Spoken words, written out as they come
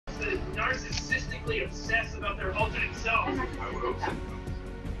narcissistically obsessed about their alternate self.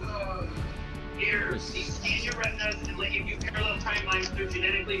 Here, scan your retinas and let you view parallel timelines through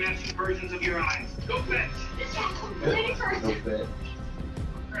genetically matching versions of your eyes. Go fetch. Go fetch.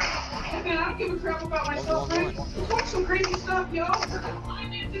 Man, I don't give a crap about myself, man. Watch some crazy stuff, yo.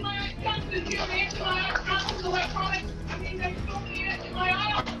 I'm into my eyes, constant gym, into my eyes, constant electronics. I mean, there's so many in my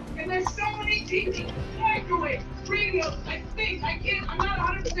eye, and there's so many TV, microwaves, radios. I think, I'm not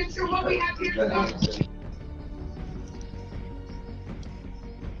 100% sure what we have here today.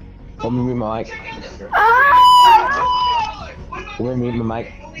 Let me mute my mic. Let me mute my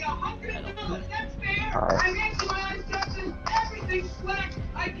mic. Alright. I'm into my eyes, constant, everything's black.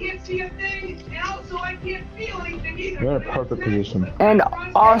 I can't see a thing, and also I can't feel anything either. You're in a perfect position. And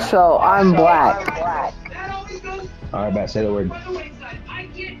also, I'm black. Alright, Bat, say the word. I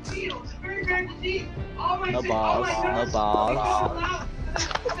can't feel. It's a very rare disease. All my No balls. No balls.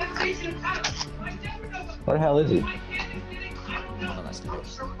 Where the hell is he? Oh, that's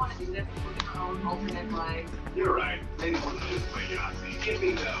gross. You're right. Maybe we'll just play Yahtzee. Give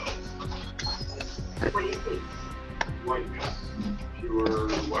me those. What do you think? Whiteness. Pure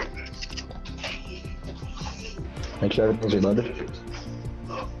whiteness. Make sure everything's reloaded. Is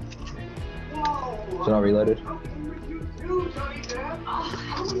it not reloaded?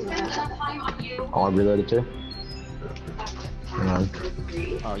 Oh, I'm reloaded too? Hang on.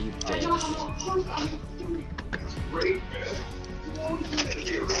 Oh, you bitch. Great.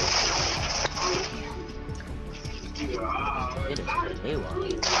 It is way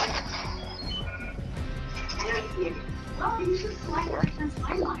long.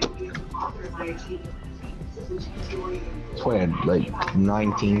 It's what, like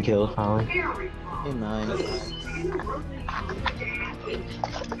 19 kills probably? Hey, mine.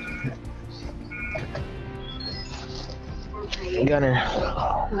 Gunner.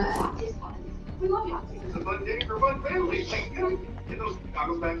 It's a fun day for one family. Get those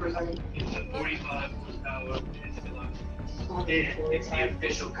goggles back for a second. It's a 45 horsepower. It's the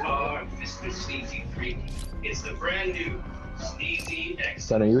official car of Mr. Sneezy 3. It's the brand new Sneezy X.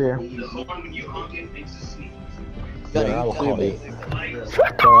 Gunner, you here? The horn when you honk it makes a sneeze. Gunner, I will call you. Like,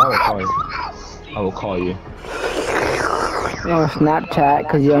 Gunner, I will call you. I will call you. On Snapchat,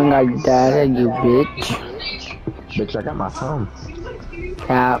 cause you don't got data, you bitch. Bitch, I got my phone.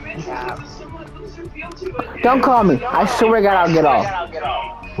 Cap. Don't call me. I swear to God I'll get off.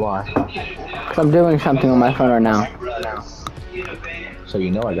 Why? Cause I'm doing something on my phone right now. So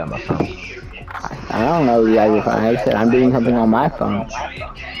you know I got my phone. I don't know you got your phone. I said I'm doing something on my phone. So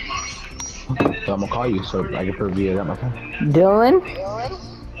I'm gonna call you so I can prove you I got my phone. Dylan?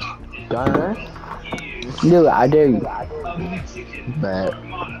 Gunner? Do it, I dare you. Bet.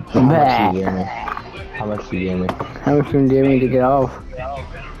 How much you give me? How much you give me? How much you give me to get off?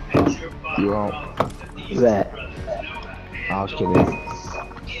 You won't. Bet. I was kidding.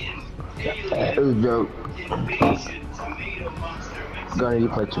 It was a joke. Gunner, you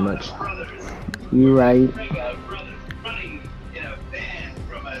play too much. You right.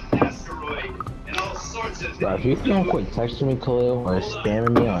 Bro, if you don't quit texting me, Khalil, or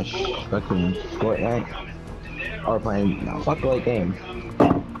spamming me on fucking Fortnite, or playing a fucking late game.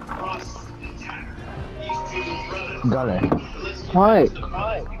 Gunner, What?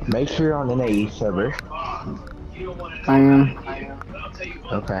 make sure you're on the NAE server. I am.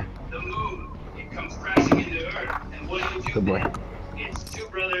 Okay. Good boy. It's two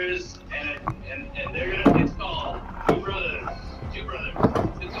brothers, and they're gonna. It's called Two Brothers. Two Brothers.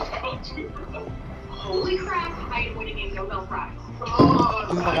 It's just called Two Brothers. Holy crap, I am winning a Nobel Prize. Oh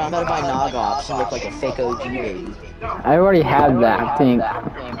my god, I'm gonna buy Nogops and look like a fake OG baby. I already have that, I think.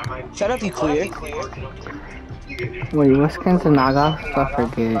 Shut up, you queer. Wait, what skins of Naga? I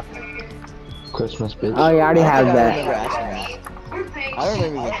forget. Christmas, bitch. Oh, yeah, I already have I remember that. asking that. I don't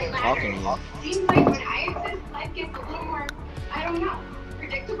remember even talking to you. Seems like when I exist, life gets a little more, I don't know,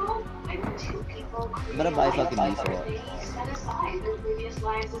 predictable. I'm two people. I'm gonna buy fucking me for it. Set aside their previous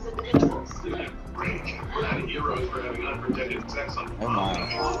lives as individuals. We're not heroes for having unprotected sex on Oh my.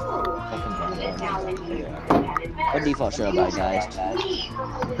 Fucking done. What default should I buy, guys?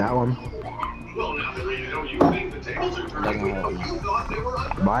 That one. Well, now that you know you think the tables are Doesn't turning, help you me. thought they were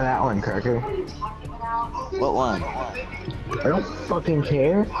up. Buy that one, Cracker. What one? I don't fucking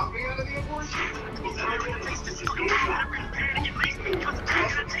care. Walking out of the abortion.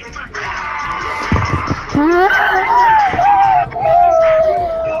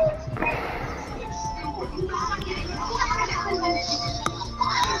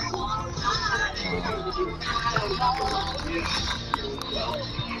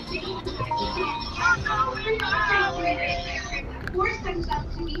 Force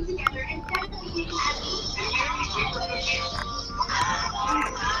themselves to be together and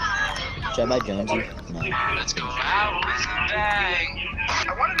Should I buy Jonesy? No. Let's go out with a bang.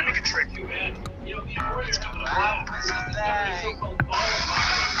 I wanted to make a trick. Let's go out with a bang.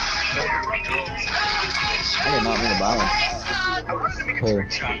 I did not mean to buy him. Here.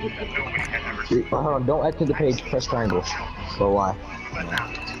 Hold on, don't exit the page, press triangle. So why?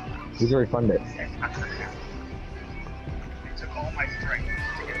 You can refund it. Took all my strength to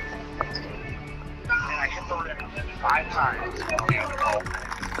get it. And I hit the rim 5 times.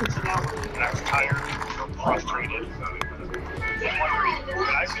 And I was tired, frustrated. And wondering,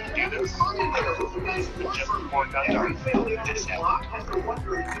 could I really do this? Just before it got dark, this happened.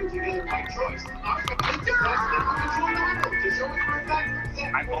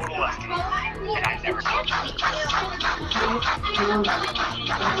 I'm on the left, and I never saw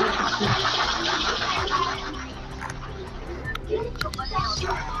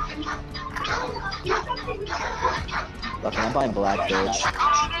Fucking, I'm buying Black Bitch.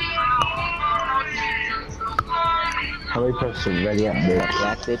 How many press ready up, bitch?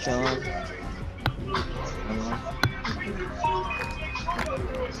 Black Bitch on.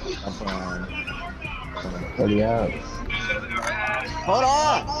 That's on. Ready up. Hold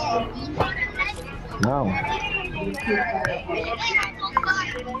on! No.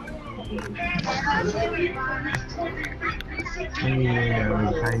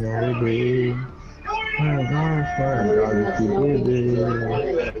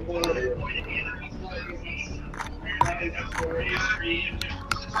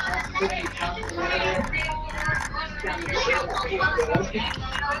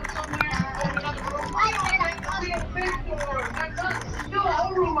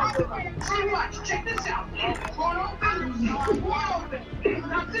 Check this out. One open.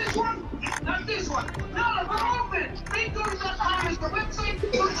 Not this one. Not this one. None of them open. BigDoors.com is the website.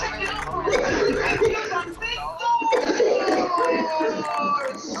 So check it out for reviews on Big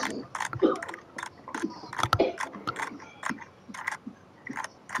Doors.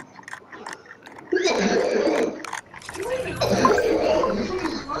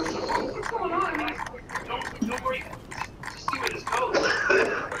 What's going on? Don't worry. Just see where this goes.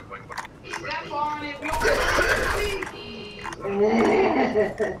 That ball on it.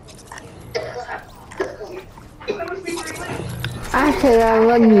 I said I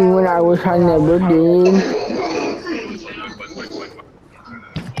love you when I was on the building.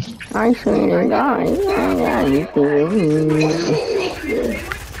 I said I love you.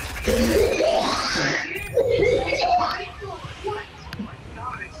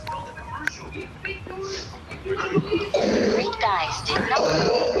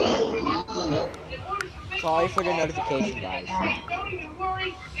 Sorry for the notification, guys.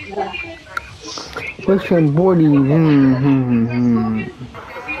 Listen, buddy. Yo,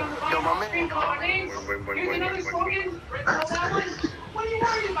 my man. Here's another slogan. What are you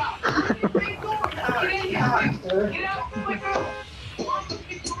worried about? Big door. Get out. Let go.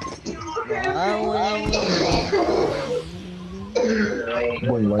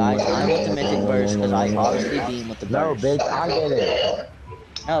 Guys, I'm with the mythic verse because I obviously beam with the burst. No, bitch, I get it.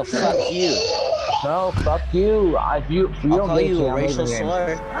 No, fuck you. No, fuck you. If you I'll don't call get you it, a I'm racial leaving the game.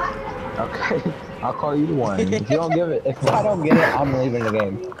 slur. Okay, I'll call you one. If you don't give it, if I don't get it, I'm leaving the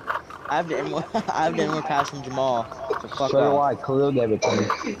game. I have the inward pass from Jamal. So fuck So do off. I. Khalil gave it to me.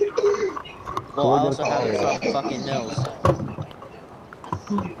 Well, I also have it from fucking Nils.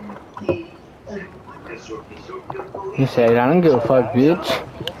 You said I don't give a fuck, bitch.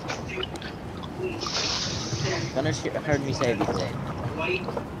 Gunner heard me say it today.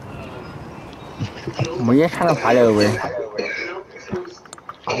 Well, you're trying to fight over.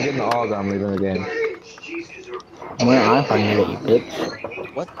 I'm getting all of them, I'm leaving the game. Well, I'm fighting you, bitch.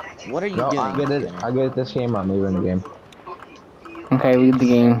 What are you No, doing? I get it. I get it this game, I'm leaving the game. Okay, we get the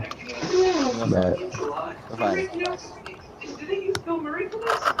game. Bet. Go fight it. Did they use Bill Murray for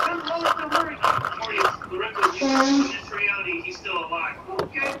this? I love Bill Murray. Lorenzo, in reality, he's still alive.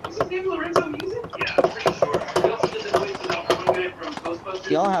 Okay. Is his name Lorenzo Music? Yeah, I'm pretty sure. He also did the voice of that one guy from Ghostbusters.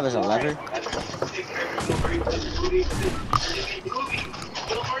 Do y'all have as a lever?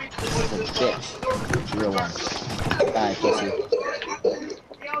 Bitch. Real one. Die, pussy.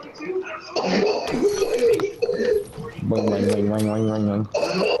 Boing, boing, boing, boing, boing, boing, boing.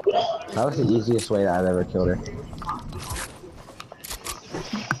 That was the easiest way that I've ever killed her.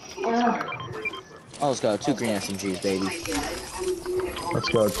 Oh, let's go. 2 green SMGs, baby. Let's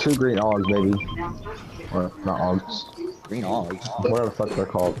go. 2 green Augs, baby. Or, not Augs. Green Augs. Whatever the fuck they're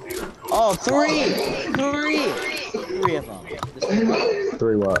called. Oh, 3! 3! 3 of them.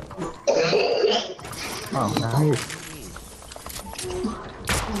 3 what? Oh, nice.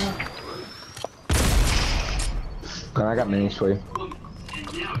 God, I got minis for you.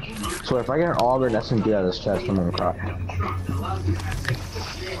 swear, if I get an Auburn SMG out of this chest, I'm gonna cry.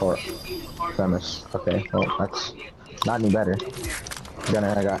 Or Femis. Okay, well, that's not any better.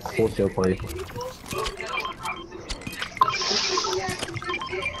 Gunner, I got full shield for you.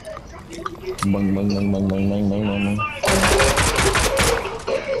 Bang, bang, bang, bang, bang, bang, bang, bang.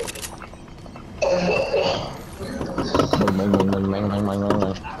 Bang, bang, bang, bang, bang, bang, bang,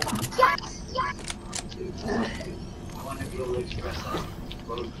 bang.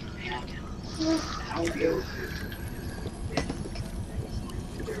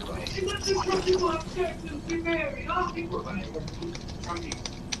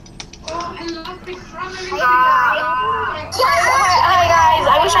 Hi guys,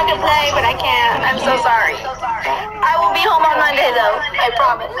 I wish I could play, but I can't. I'm so sorry. I will be home on Monday though, I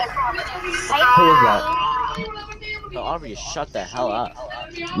promise. Who was that? No, Aubrey, shut the hell up.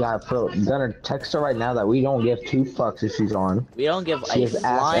 Yeah, bro, Gunner, text her right now that we don't give 2 fucks if she's on. We don't give She a is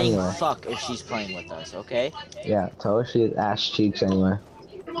ass flying anyway. fuck if she's playing with us, okay? Yeah, tell her she has ass cheeks anyway.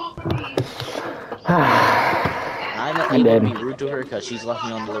 I'm not able to be rude to her because she's left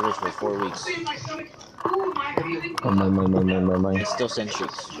me on the livers for 4 weeks. And still send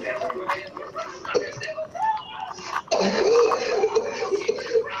streaks.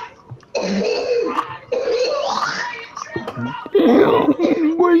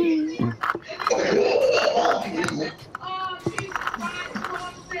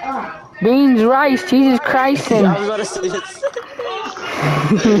 Beans, rice, Jesus Christ, I and was about to say this.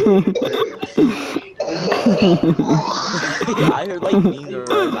 I heard like beans or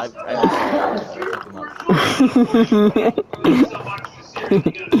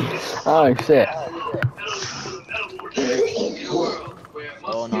oh shit.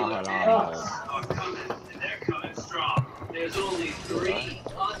 Oh no, hold on. There's only 3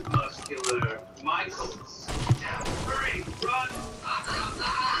 unmuscular Michaels. Hurry, run!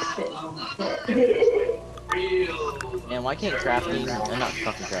 Real. Man, why can't crafting, not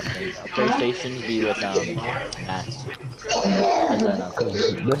fucking crafting, PlayStation be with, Max? Because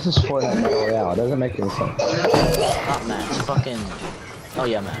this is Fortnite Battle Royale, it doesn't make any sense. Not Max, fucking, oh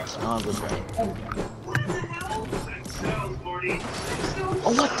yeah, Max, no, I was right.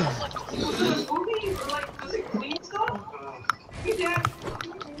 Oh, what the? Hey, Dad,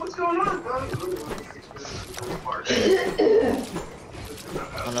 what's going on?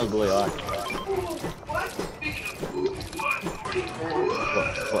 Oh no, boy, are.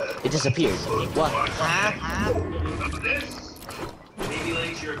 What? It disappeared. What? Baby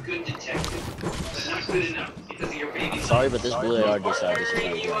Legs, you're a good detective, but not good enough because of your baby. Sorry, but this bullet are decided to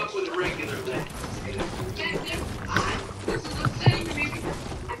Picking you up disappear. with regular legs.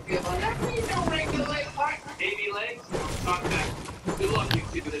 Baby Legs, talk back. Good luck, you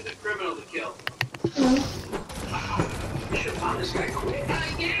two. There's a criminal to kill. You should have found this guy quick.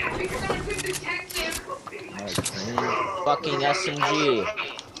 Yeah, because I'm a good detective. Fucking SMG.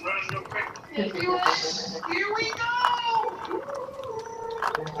 Here we go!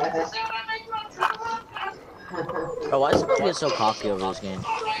 This is how I make my trouble. Bro, why is everybody get so cocky over this game?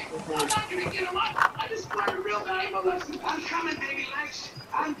 Alright, I'm not gonna get him up. I just learned a real valuable lesson. I'm coming, Baby Legs.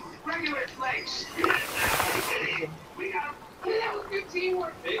 I'm regular Legs. We got that was good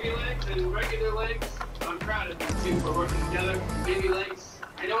teamwork. Baby Legs and regular legs. I'm proud of you two for working together. Baby Legs,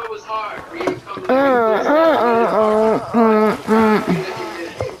 I know it was hard for you to come to I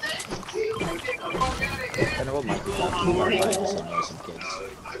know what might be happening. Some kids.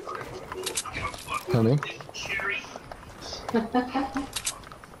 Tell me.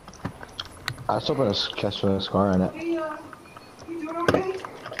 I still put a chest with a scar on it. Hey, you doing okay?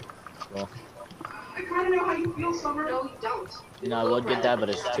 Well, I kinda know how you feel, Summer. No, you don't. you know, I would get that, but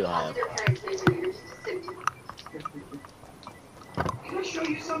it's too high up. Can I show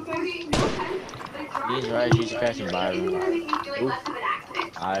you something? These right, she's crashing Byron. Ooh.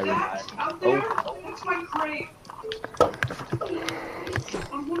 Iron. Out there, that's my crate.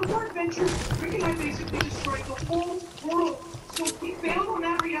 On one of our adventures, Rick and I basically destroyed the whole world. So we failed on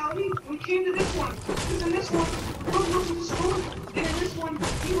that reality, and we came to this one. Because in this one, the world was destroyed. And in this one,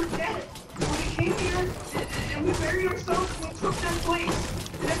 we were dead. So we came here, and we buried ourselves, and we took that place.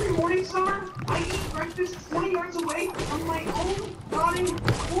 And every morning, Summer, I eat breakfast 20 yards away from my own rotting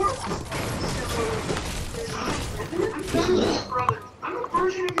corpse. I'm better than your brother. I'm a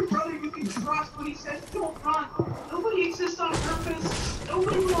version of your brother you can trust when he says don't run. Nobody exists on purpose.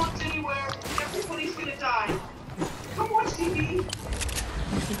 Nobody belongs anywhere. Everybody's gonna die. Come watch TV.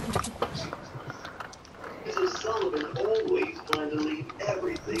 Mrs. Sullivan always planned to leave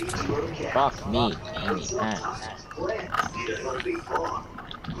everything to her cat. Fuck me in the ass. Plans need a healthy farm.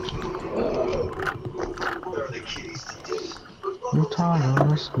 What are the kitties to do? But Beans,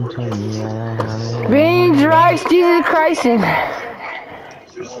 rice, Jesus Christ.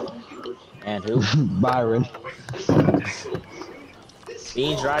 And who? Byron.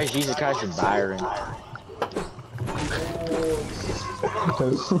 Beans, rice, Jesus Christ, and Byron.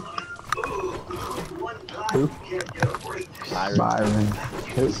 Who? Byron. Byron.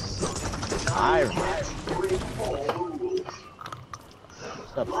 Who? Byron.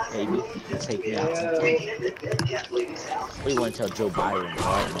 What's up, baby? Take me out. We want to tell Joe Byron right now.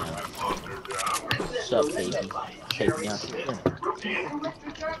 What's up, baby? Take me out to dinner.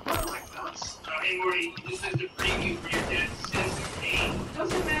 Hey, Morty, this is the preview for your dad's campaign.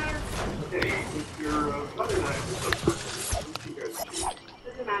 Doesn't matter. Hey, your mother and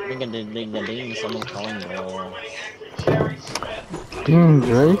I Ding-a-ding-ding-a-ding, someone's calling me. Beans,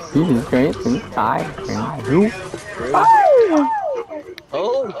 rice, Jesus Christ, and Byron. Who?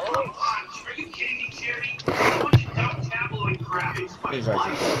 Oh! Are you kidding me, Jerry? A bunch of dumb tabloid crap. Beans,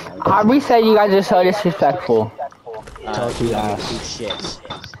 rice, Aubrey said you guys are so disrespectful. Talk to your ass. Shit.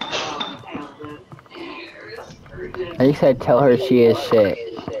 He said tell her she is shit.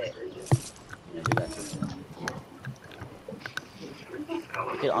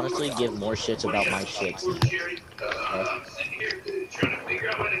 I could honestly give more shits about my shits. Jerry, I'm sitting here trying to figure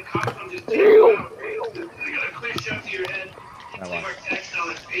out when the cops come just take you out. You got a clear shot to your head. Leave our text on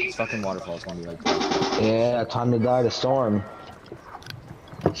his face. Fucking waterfall's gonna be like, Yeah, time to die to storm.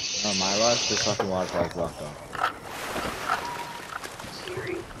 oh my rush, this fucking waterfall's blocked off.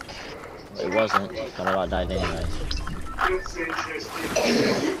 It wasn't, but I about died anyway.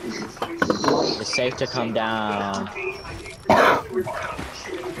 It's safe to come down.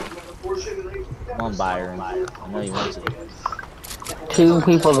 Come on, Byron. I know you want to. 2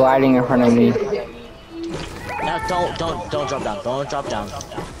 people gliding in front of me. Now, don't drop down. Don't drop down.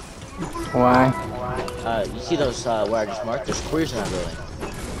 Why? You see those, where I just marked? There's queers in that building.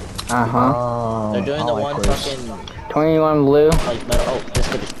 Uh-huh. Oh, They're doing the one fucking, 21 blue. like, metal. Oh, this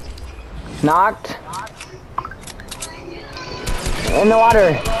could be. Knocked. In the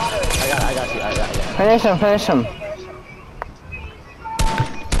water. I got you. Finish him, finish him.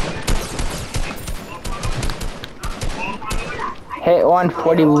 Hit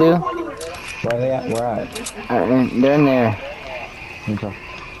 140 blue. Where are they at? Where at? They're in there. Okay.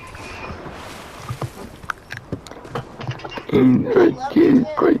 Jesus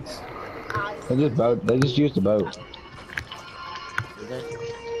Christ. They just used the boat. Did they?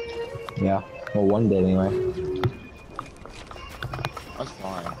 Yeah. Well, one did anyway. That's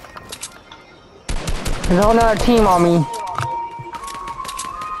fine. There's a whole nother team on me.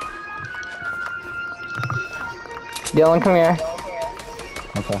 Dylan, come here.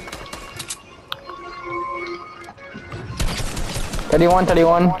 Okay. 31.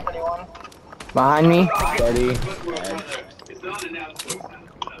 Behind me. 30. It's not announced.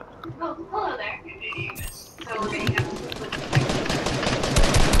 Oh, hello there. So we're gonna have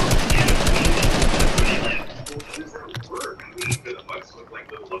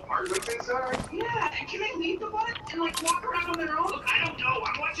Yeah, and can they leave the butt and like walk around on their own? I don't know.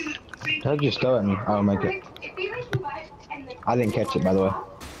 I'm watching the same. I'll just throw it and I'll make it. I didn't catch it, by the way.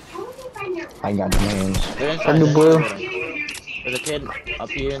 I ain't got the hands. They're From the blue. There's a kid up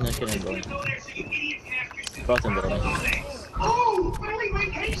here and there's a kid in the building. Both in the building. Oh, finally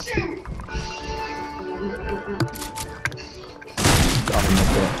vacation!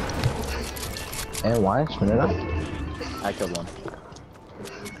 And why? Spin it up. I killed one.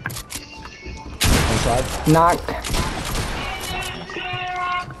 Inside. Knocked.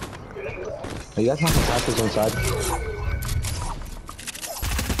 Are you guys not practice inside?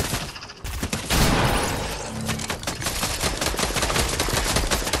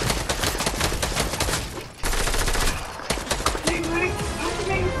 Hey, Mike, don't you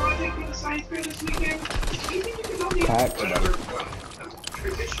make a project for the science fair this weekend? Do you think you could help me? Pack.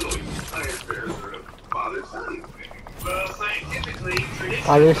 Traditionally, science fairs are a father-son thing. Well, scientifically,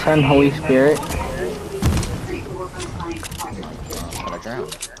 Father, Son, Holy Spirit. I'm gonna drown.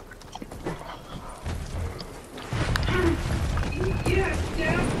 Yeah,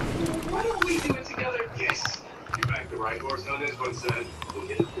 Dad. Why don't we do it together? yes, you backed the right horse on this one, son. We'll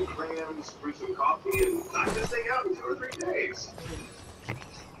get some crayons, brew some coffee, and knock this thing out in 2 or 3 days.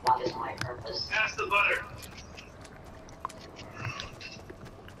 That is my purpose. Pass the butter.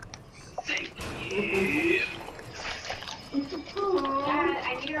 Thank you. Dad,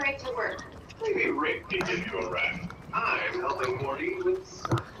 I need a right to work. Hey, Rick, give you a rap. I'm helping Morty with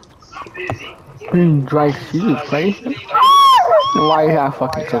I'm busy. Dry Jesus Christ. Why you have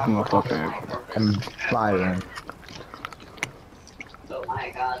fucking cooking a fucker? I'm firing. Oh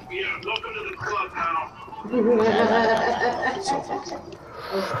my god. Yeah, welcome to the club, pal. So fucked.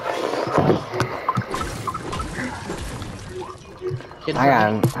 Kid I got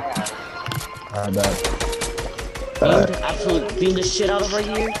him. beam the shit out of right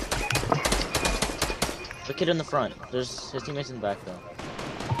here. The kid in the front. There's his teammates in the back though.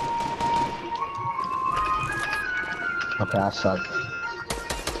 Okay, I suck.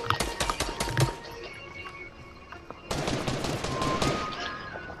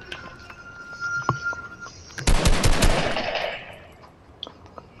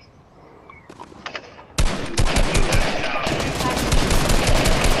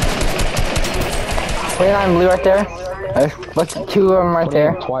 I'm blue right there. There's what's 2 of them right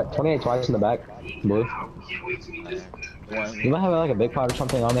there. 28 twice in the back. Blue. You might have like a big pot or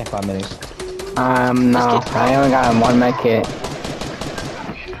something on there. 5 minutes. No. I only got 1 med kit.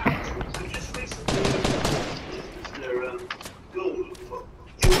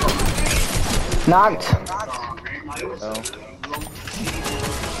 Knocked. Oh.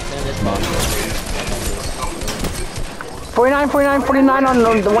 49 on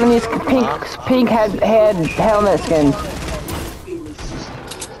one of these pink helmet skins.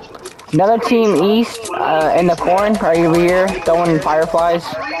 Another team east, in the corn, right over here, throwing fireflies.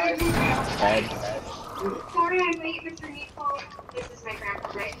 Head. Sorry I'm late, Mr. Needful. This is my grandpa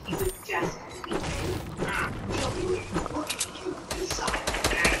Rick. He was just speaking.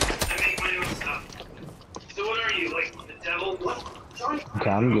 So what are you, like the devil? What? Okay,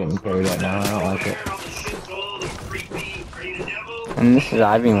 I'm getting carried right now. I don't like it. And this is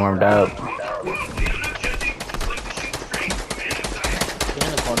I being warmed up.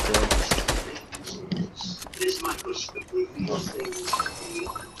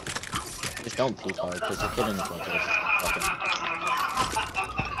 Just don't peek hard, because the kid in the front is fucking...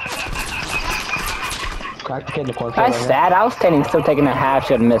 Crack the kid in the corner. That's sad. I was standing still taking a half,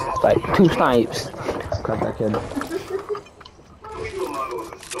 should have missed like 2 snipes. Crack that kid.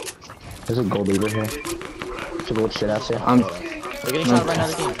 There's a gold leader here. There's a gold shit ass here. We're getting shot right now,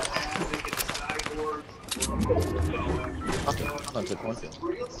 the game. Fuck it, I'm going to the cornfield.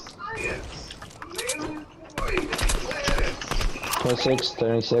 26,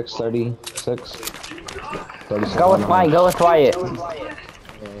 36, 36. 37. Go with Wyatt, go with Wyatt.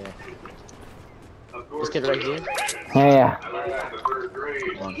 Yeah. This kid right here? Yeah.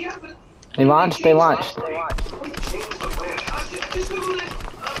 One. They launched.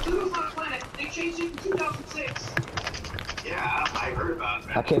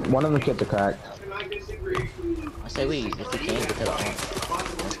 I can't, one of the kids are cracked. I say we, if we can, get to the front.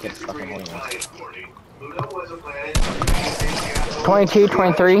 This kid's fucking holding us. 22,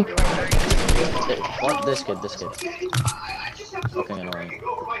 23. What? This kid. Fucking annoying.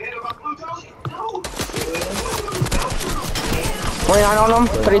 49 on them,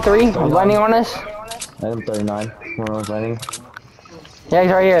 33, landing on us. I am 39. One of those landing. Yeah,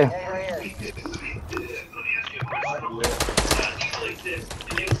 he's right here.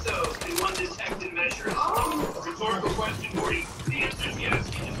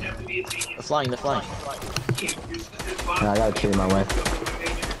 They're flying. Yeah, I gotta cheer my way.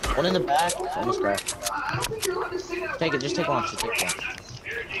 One in the back, almost cracked. Take it, just take one.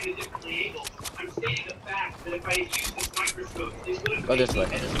 Go this way.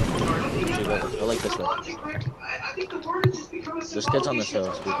 Go like this way. There's kids on this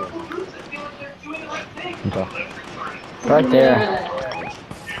hill, so be careful. Okay. Right there.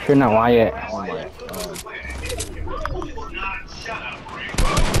 You're not Wyatt. Oh my,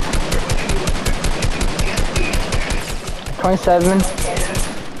 27.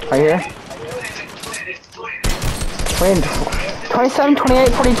 Right here. 27, 28,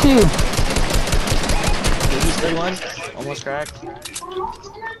 42. He's 31. Almost cracked.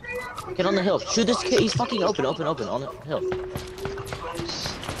 Get on the hill. Shoot this kid. He's fucking open on the hill.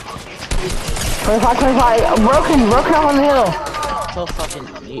 25, 25. Broken up on the hill. So fucking.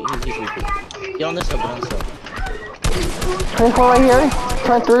 He's weak. Get on this hill. 24 right here.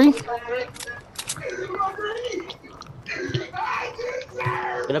 23.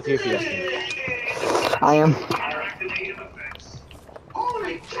 Get up here if you guys can. I am.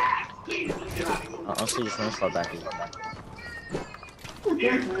 Honestly, just run far back here.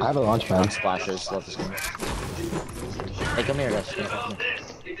 I have a launch pad. Splashes. Love this game. Hey, come here, guys. Come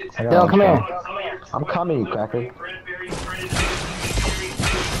here. Dylan, come here. I'm coming, you cracker.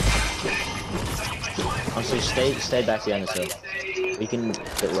 Honestly, stay back behind this hill. We can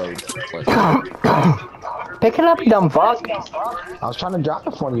get low. Pick it up, you dumb fuck. I was trying to drop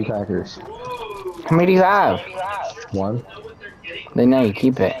it for you crackers. How many do you have? 1. Then now you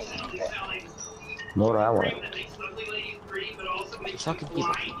keep it. What do I want? fucking keep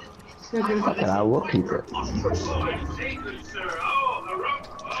it. And I will keep it.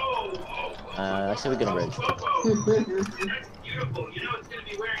 I say we get a bridge. That's beautiful. You know it's gonna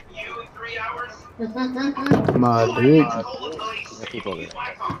be wearing you in 3 hours? My dude. The people there.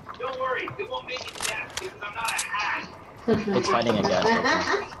 Don't worry, it won't make it death because I'm not a hack. It's fighting a gas station.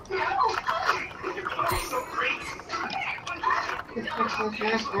 So great.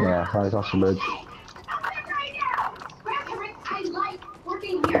 Yeah, right across the bridge. I like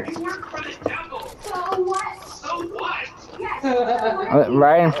working here. Work for the devil. So what? So what? Yes.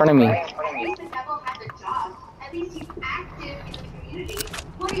 Right in front of me. At least the devil has a job. At least he's active in the community.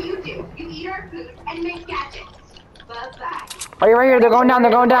 What do? You eat our food and make gadgets. Bye-bye. Right here, they're going down,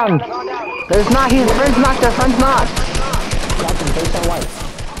 they're going down. There's not, his friend's knocked, their friend's knocked. Captain, face on white.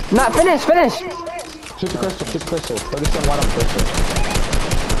 Not, finish. Shoot the crystal, 30% white on the crystal.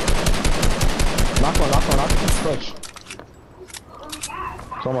 Knock one, push.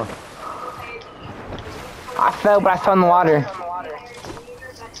 Somewhere. I fell, but I fell in the water.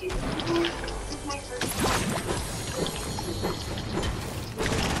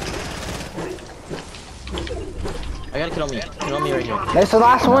 I got a kid on me. Kid on me right here. That's the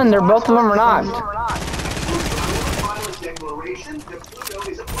last one, they're both of them are knocked.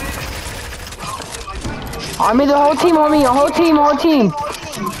 On me, the whole team on me, a whole team. I'm not team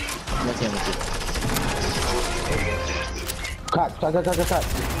with you. Cut. 29? 20.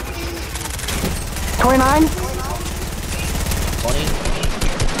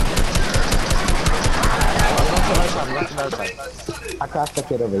 I'm going to the other side. I cracked the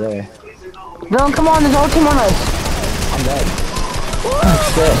kid over there. No, come on, there's a whole team on us. I'm dead.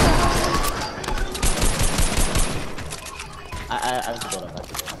 Shit. I have to go up.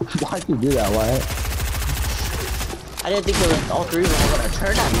 Why'd you do that, Wyatt? I didn't think all three of them were gonna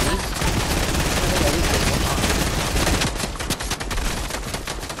turn on me.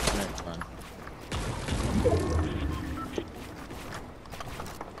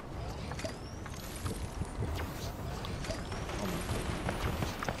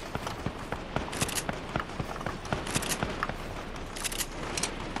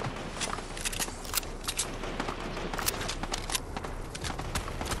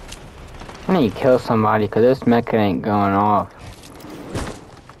 I need to kill somebody, cause this mecha ain't going off.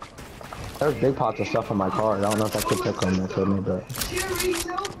 There's big pots of stuff on my car. I don't know if I could pick them. They told me, but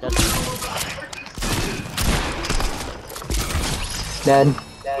Dead.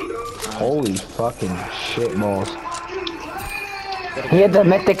 holy fucking shit balls. He had the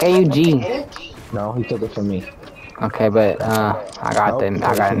mythic AUG. No, he took it from me. Okay, but I got it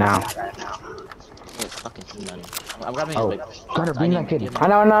now. Fucking team on you. I'm grabbing Oh, his big. gotta bring that kid. I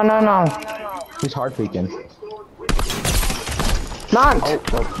know, no. He's hard peeking.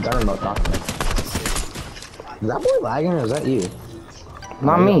 Knocked! Oh, got him knocked. Is that boy lagging or is that you?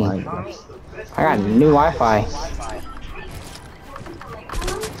 Not No, me. you're lagging. I got new Wi-Fi. I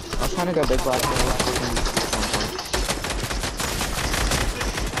was trying to go big black.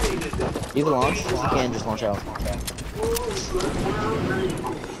 You can launch. You can just launch out.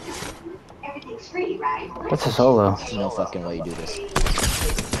 Everything's free, right? What's a solo? There's no fucking way you do this.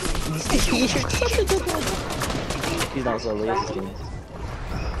 He's not so lazy.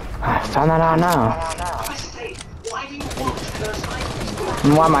 I found that out now.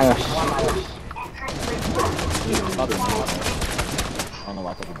 Why am I? Probably not. I don't know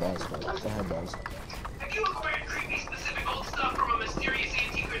why it does, but the head does. Have you acquired creepy specific old stuff from a mysterious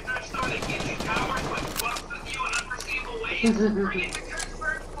antique or thrift store that gives you powers but fucks with you in unforeseeable ways? Bring it to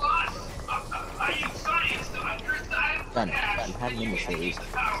Kurtzberg Plus! I use science to understand Done. You had him in this release.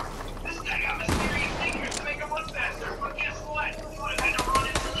 power. This guy got mysterious secrets to make him look faster, but guess what? You would have had to run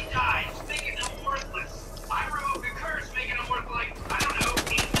until he died, making him worthless. I revoked a curse, making him worth like, I don't know,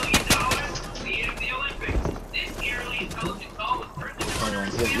 $8 million the end of the Olympics. This eerily intelligent doll was turned into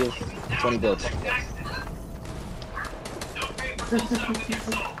 20 builds. Don't pay for cool stuff with your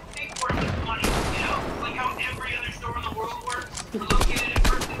soul. Think worth of money. You know, like how every other store in the world works. Located in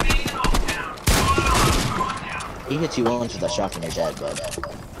Person Maine and Old Town. Come on down. He hits you once with that shock in your dead, bud.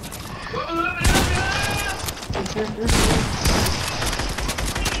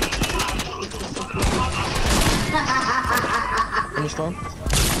 Finish one?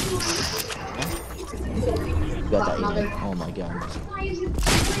 You got that easy. Oh my god.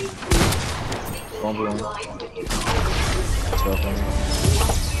 1v1. Let's go for it.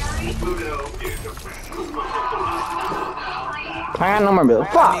 I got no more bill.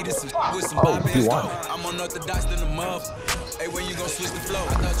 Fuck! Oh, you won. I'm unorthodox than a muff. Hey, when you gon' switch the flow? I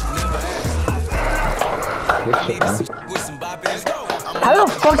thought you never asked. Good shit, man. With some bop in his go. How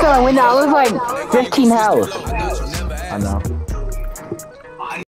the fuck did I win that? I was like 15 health.